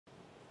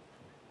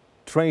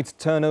Trade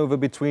turnover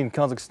between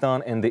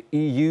Kazakhstan and the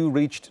EU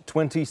reached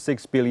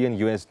 $26 billion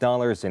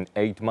in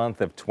 8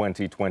 months of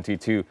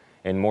 2022,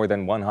 and more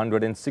than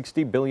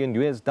 $160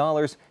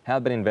 billion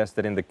have been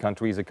invested in the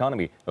country's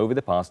economy over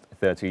the past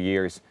 30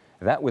 years.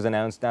 That was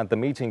announced at the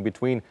meeting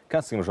between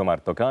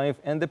Kassym-Jomart Tokayev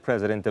and the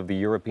President of the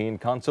European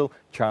Council,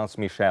 Charles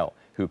Michel,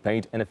 who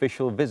paid an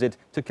official visit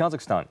to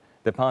Kazakhstan.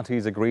 The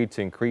parties agreed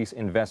to increase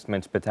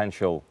investment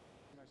potential.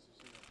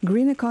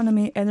 Green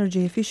economy,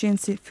 energy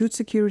efficiency, food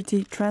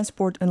security,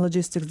 transport and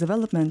logistics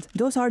development,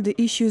 those are the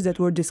issues that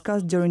were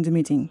discussed during the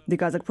meeting. The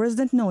Kazakh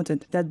president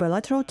noted that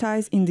bilateral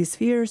ties in these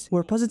spheres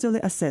were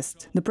positively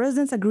assessed. The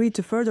presidents agreed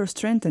to further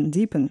strengthen,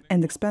 deepen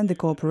and expand the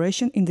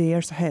cooperation in the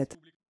years ahead.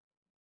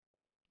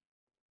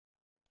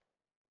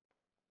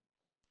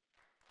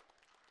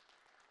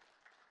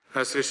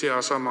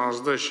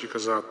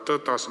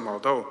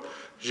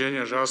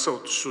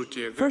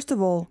 First of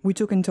all, we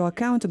took into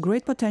account a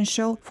great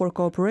potential for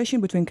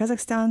cooperation between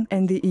Kazakhstan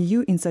and the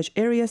EU in such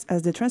areas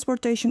as the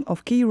transportation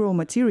of key raw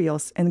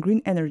materials and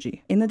green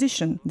energy. In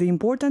addition, the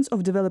importance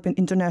of developing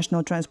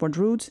international transport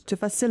routes to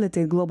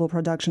facilitate global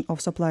production of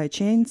supply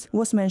chains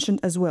was mentioned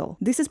as well.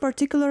 This is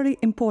particularly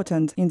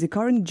important in the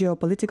current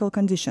geopolitical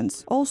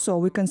conditions. Also,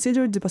 we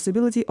considered the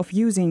possibility of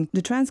using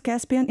the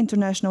Trans-Caspian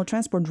international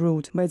transport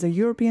route by the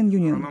European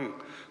Union.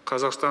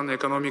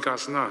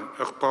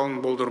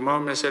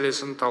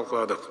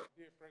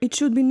 It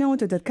should be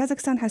noted that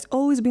Kazakhstan has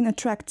always been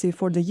attractive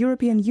for the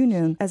European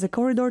Union as a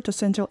corridor to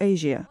Central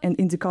Asia, and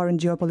in the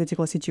current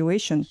geopolitical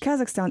situation,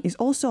 Kazakhstan is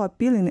also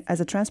appealing as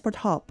a transport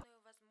hub.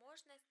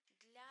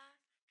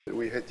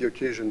 We had the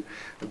occasion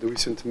in the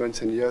recent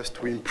months and years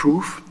to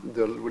improve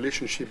the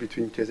relationship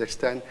between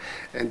Kazakhstan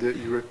and the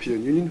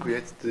European Union. We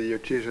had the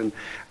occasion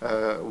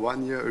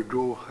 1 year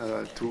ago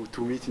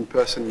to meet in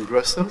person in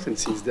Brussels, and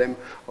since then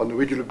on a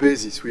regular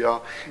basis we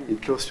are in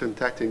close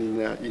contact and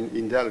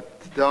in dialogue.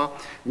 There are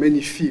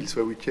many fields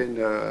where we can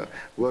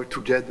work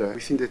together.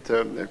 We think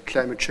that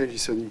climate change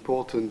is an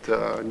important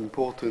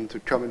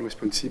common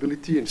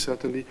responsibility, and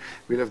certainly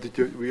we'll have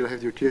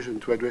the occasion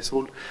to address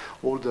all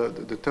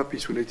the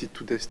topics related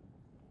to this.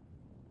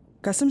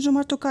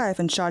 Kassym-Jomart Tokayev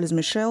and Charles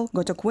Michel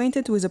got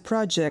acquainted with a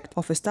project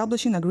of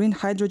establishing a green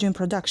hydrogen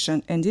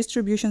production and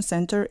distribution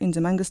center in the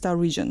Mangostar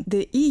region.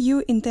 The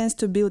EU intends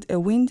to build a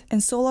wind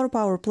and solar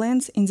power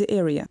plants in the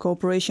area.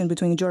 Cooperation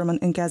between German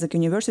and Kazakh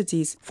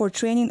universities for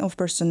training of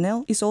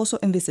personnel is also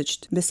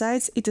envisaged.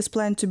 Besides, it is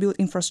planned to build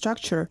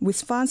infrastructure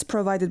with funds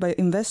provided by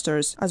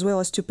investors, as well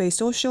as to pay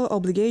social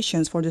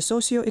obligations for the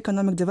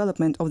socio-economic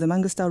development of the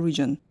Mangostar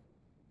region.